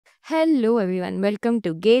Hello everyone, welcome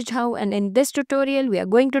to Gauge How, and in this tutorial we are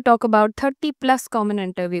going to talk about 30 plus common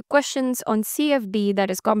interview questions on CFD, that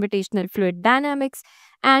is Computational Fluid Dynamics,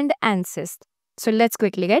 and ANSYS. So let's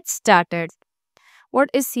quickly get started. What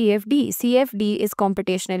is CFD? CFD is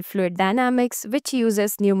Computational Fluid Dynamics, which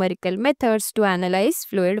uses numerical methods to analyze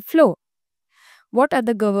fluid flow. What are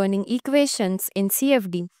the governing equations in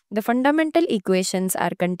CFD? The fundamental equations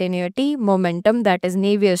are continuity, momentum, that is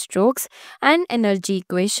Navier-Stokes, and energy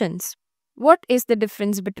equations. What is the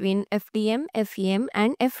difference between FDM, FEM,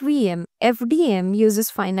 and FVM? FDM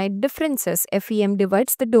uses finite differences. FEM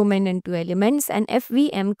divides the domain into elements, and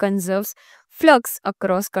FVM conserves flux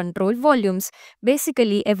across control volumes.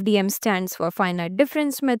 Basically, FDM stands for finite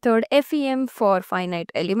difference method, FEM for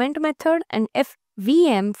finite element method, and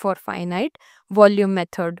FVM for finite volume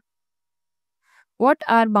method. What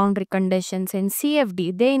are boundary conditions in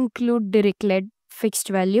CFD? They include Dirichlet fixed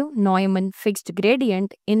value, Neumann fixed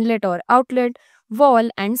gradient, inlet or outlet,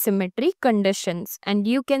 wall, and symmetry conditions. And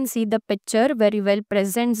you can see the picture very well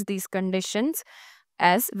presents these conditions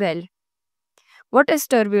as well. What is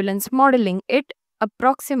turbulence modeling? It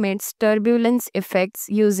approximates turbulence effects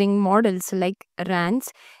using models like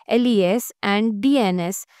RANS, LES, and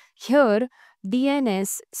DNS. Here,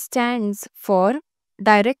 DNS stands for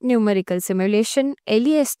direct numerical simulation,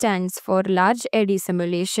 LES stands for large eddy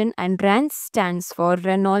simulation, and RANS stands for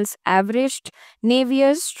Reynolds averaged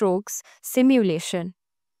Navier-Stokes simulation.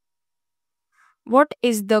 What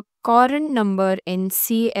is the current number in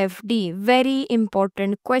CFD? Very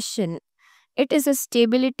important question. It is a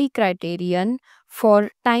stability criterion for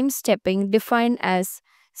time stepping defined as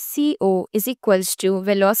CO is equals to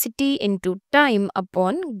velocity into time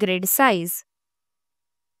upon grid size.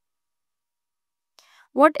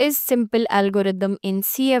 What is simple algorithm in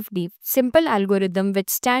CFD? Simple algorithm, which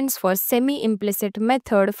stands for semi-implicit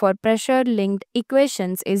method for pressure-linked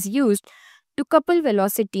equations, is used to couple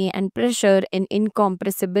velocity and pressure in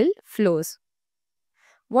incompressible flows.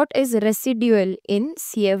 What is residual in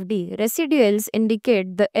CFD? Residuals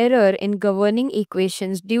indicate the error in governing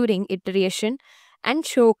equations during iteration and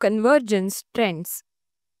show convergence trends.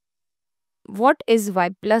 What is Y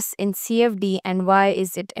plus in CFD and why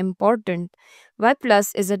is it important? Y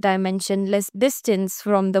plus is a dimensionless distance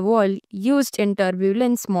from the wall used in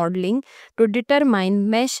turbulence modeling to determine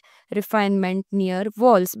mesh refinement near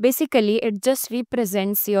walls. Basically, it just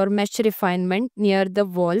represents your mesh refinement near the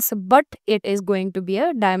walls, but it is going to be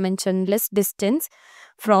a dimensionless distance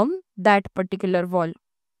from that particular wall.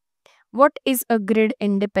 What is a grid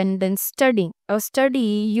independent study? A study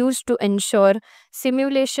used to ensure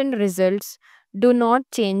simulation results do not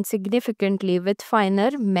change significantly with finer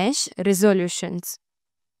mesh resolutions.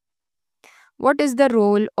 What is the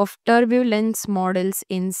role of turbulence models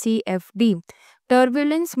in CFD?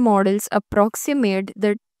 Turbulence models approximate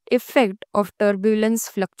the effect of turbulence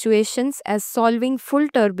fluctuations, as solving full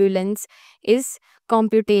turbulence is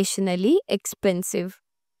computationally expensive.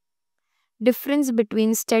 Difference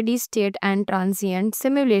between steady state and transient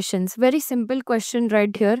simulations. Very simple question right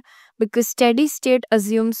here, because steady state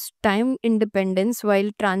assumes time independence while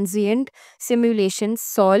transient simulations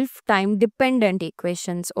solve time dependent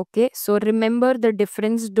equations. Okay, so remember the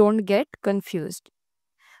difference, don't get confused.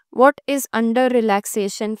 What is under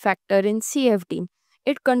relaxation factor in CFD?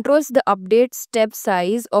 It controls the update step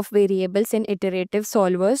size of variables in iterative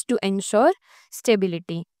solvers to ensure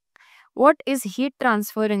stability. What is heat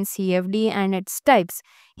transfer in CFD and its types?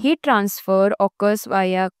 Heat transfer occurs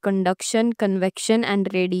via conduction, convection,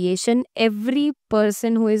 and radiation. Every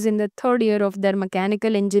person who is in the third year of their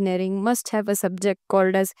mechanical engineering must have a subject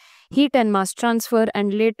called as heat and mass transfer,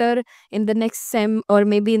 and later in the next sem or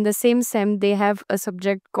maybe in the same sem they have a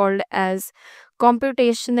subject called as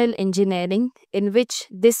computational engineering, in which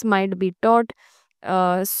this might be taught.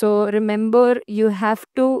 So remember, you have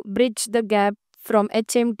to bridge the gap from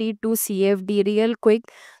HMT to CFD real quick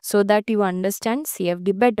so that you understand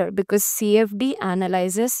CFD better, because CFD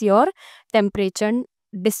analyzes your temperature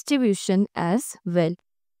distribution as well.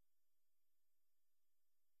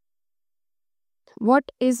 What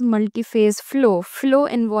is multi-phase flow? Flow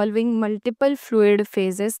involving multiple fluid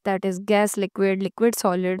phases, that is gas, liquid, liquid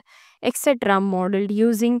solid, etc., modeled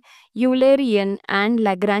using Eulerian and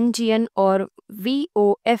Lagrangian or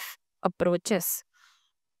VOF approaches.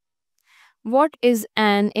 What is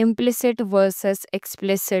an implicit versus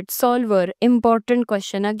explicit solver? Important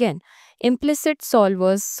question again. Implicit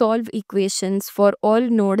solvers solve equations for all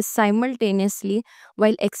nodes simultaneously,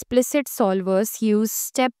 while explicit solvers use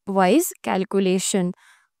stepwise calculation.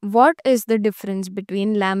 What is the difference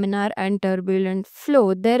between laminar and turbulent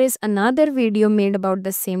flow? There is another video made about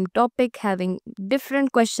the same topic having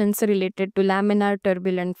different questions related to laminar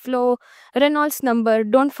turbulent flow, Reynolds number.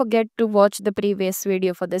 Don't forget to watch the previous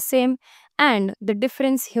video for the same. And the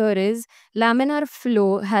difference here is laminar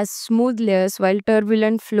flow has smooth layers while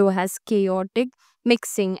turbulent flow has chaotic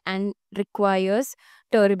mixing and requires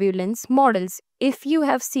turbulence models. If you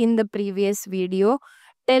have seen the previous video,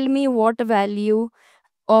 tell me what value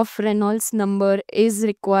of Reynolds number is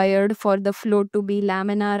required for the flow to be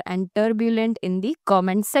laminar and turbulent in the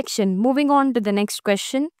comment section. Moving on to the next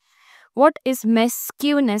question. What is mesh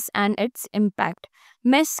skewness and its impact?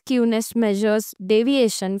 Mesh skewness measures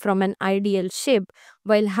deviation from an ideal shape,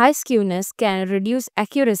 while high skewness can reduce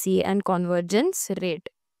accuracy and convergence rate.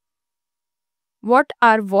 What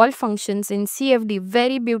are wall functions in CFD?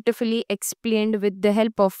 Very beautifully explained with the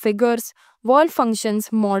help of figures. Wall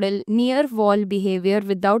functions model near wall behavior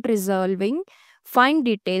without resolving fine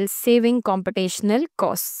details, saving computational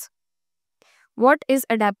costs. What is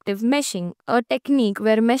adaptive meshing? A technique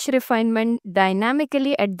where mesh refinement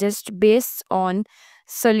dynamically adjusts based on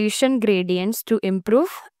solution gradients to improve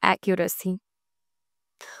accuracy.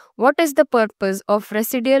 What is the purpose of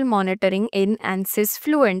residual monitoring in ANSYS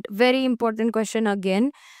Fluent? Very important question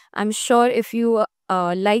again. I'm sure if you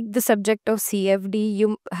like the subject of CFD,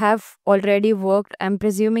 you have already worked. I'm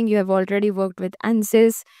presuming you have already worked with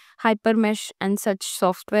ANSYS, Hypermesh, and such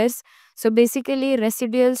softwares. So basically,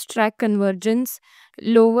 residuals track convergence.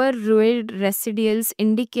 Lower Ruid residuals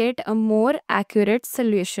indicate a more accurate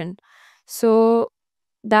solution. So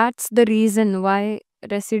that's the reason why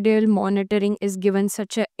residual monitoring is given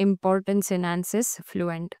such a importance in ANSYS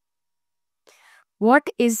Fluent. What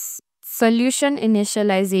is solution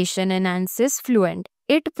initialization in ANSYS Fluent?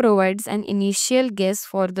 It provides an initial guess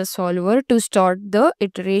for the solver to start the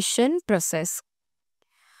iteration process.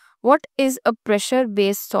 What is a pressure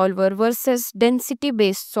based solver versus density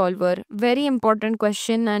based solver? Very important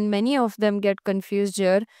question, and many of them get confused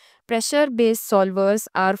here. Pressure based solvers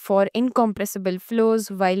are for incompressible flows,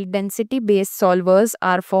 while density based solvers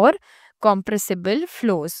are for compressible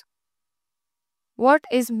flows. What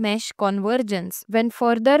is mesh convergence? When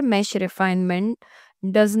further mesh refinement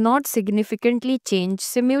does not significantly change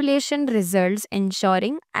simulation results,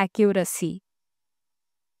 ensuring accuracy.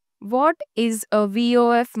 What is a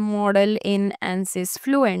VOF model in ANSYS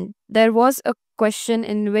Fluent? There was a question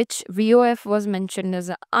in which VOF was mentioned as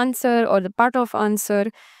an answer or the part of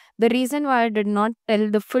answer. The reason why I did not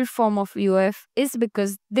tell the full form of VOF is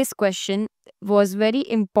because this question was very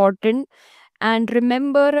important. And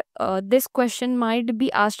remember, this question might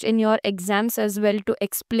be asked in your exams as well to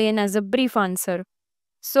explain as a brief answer.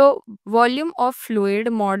 So, volume of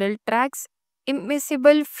fluid model tracks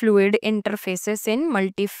immiscible fluid interfaces in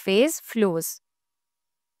multi-phase flows.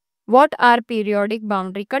 What are periodic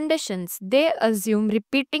boundary conditions? They assume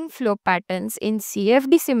repeating flow patterns in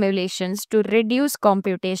CFD simulations to reduce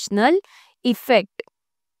computational effect.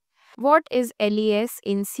 What is LES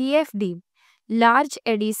in CFD? Large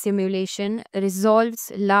eddy simulation resolves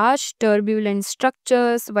large turbulent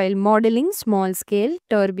structures while modeling small scale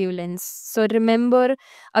turbulence. So remember,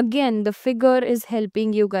 again, the figure is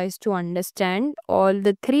helping you guys to understand all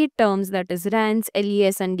the three terms, that is RANS,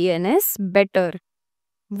 LES and DNS better.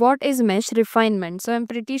 What is mesh refinement? So I'm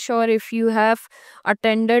pretty sure if you have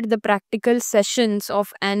attended the practical sessions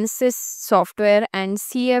of ANSYS software and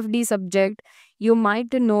CFD subject, you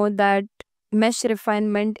might know that mesh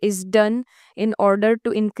refinement is done in order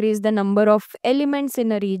to increase the number of elements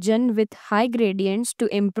in a region with high gradients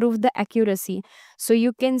to improve the accuracy. So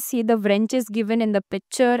you can see the wrenches given in the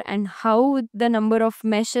picture and how the number of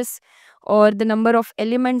meshes or the number of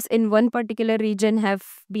elements in one particular region have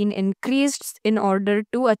been increased in order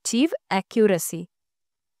to achieve accuracy.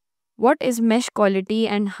 What is mesh quality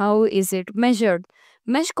and how is it measured?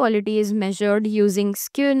 Mesh quality is measured using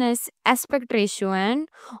skewness, aspect ratio, and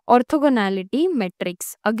orthogonality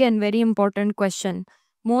metrics. Again, very important question.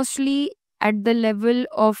 Mostly at the level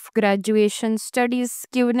of graduation studies,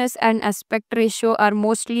 skewness and aspect ratio are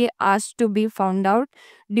mostly asked to be found out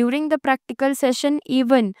during the practical session,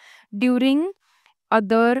 even during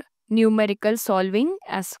other numerical solving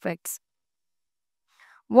aspects.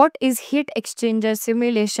 What is heat exchanger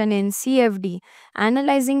simulation in CFD?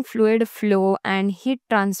 Analyzing fluid flow and heat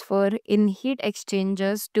transfer in heat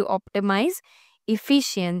exchangers to optimize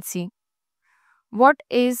efficiency. What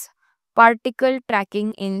is particle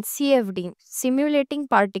tracking in CFD? Simulating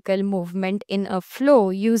particle movement in a flow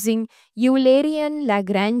using Eulerian,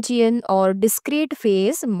 Lagrangian, or discrete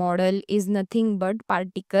phase model is nothing but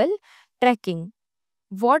particle tracking.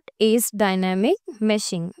 What is dynamic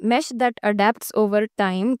meshing? Mesh that adapts over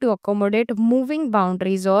time to accommodate moving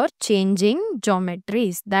boundaries or changing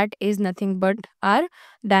geometries. That is nothing but our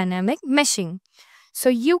dynamic meshing. So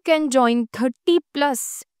you can join 30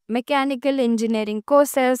 plus mechanical engineering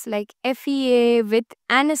courses like FEA with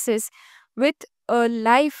ANSYS with a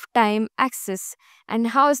lifetime access. And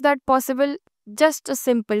how is that possible? Just a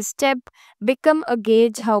simple step. Become a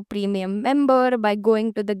Gauge How premium member by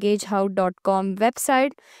going to the gagehow.com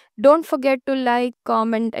website. Don't forget to like,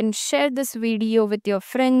 comment, and share this video with your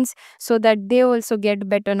friends so that they also get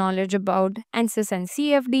better knowledge about ANSYS and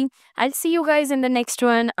CFD. I'll see you guys in the next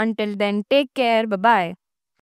one. Until then, take care. Bye bye.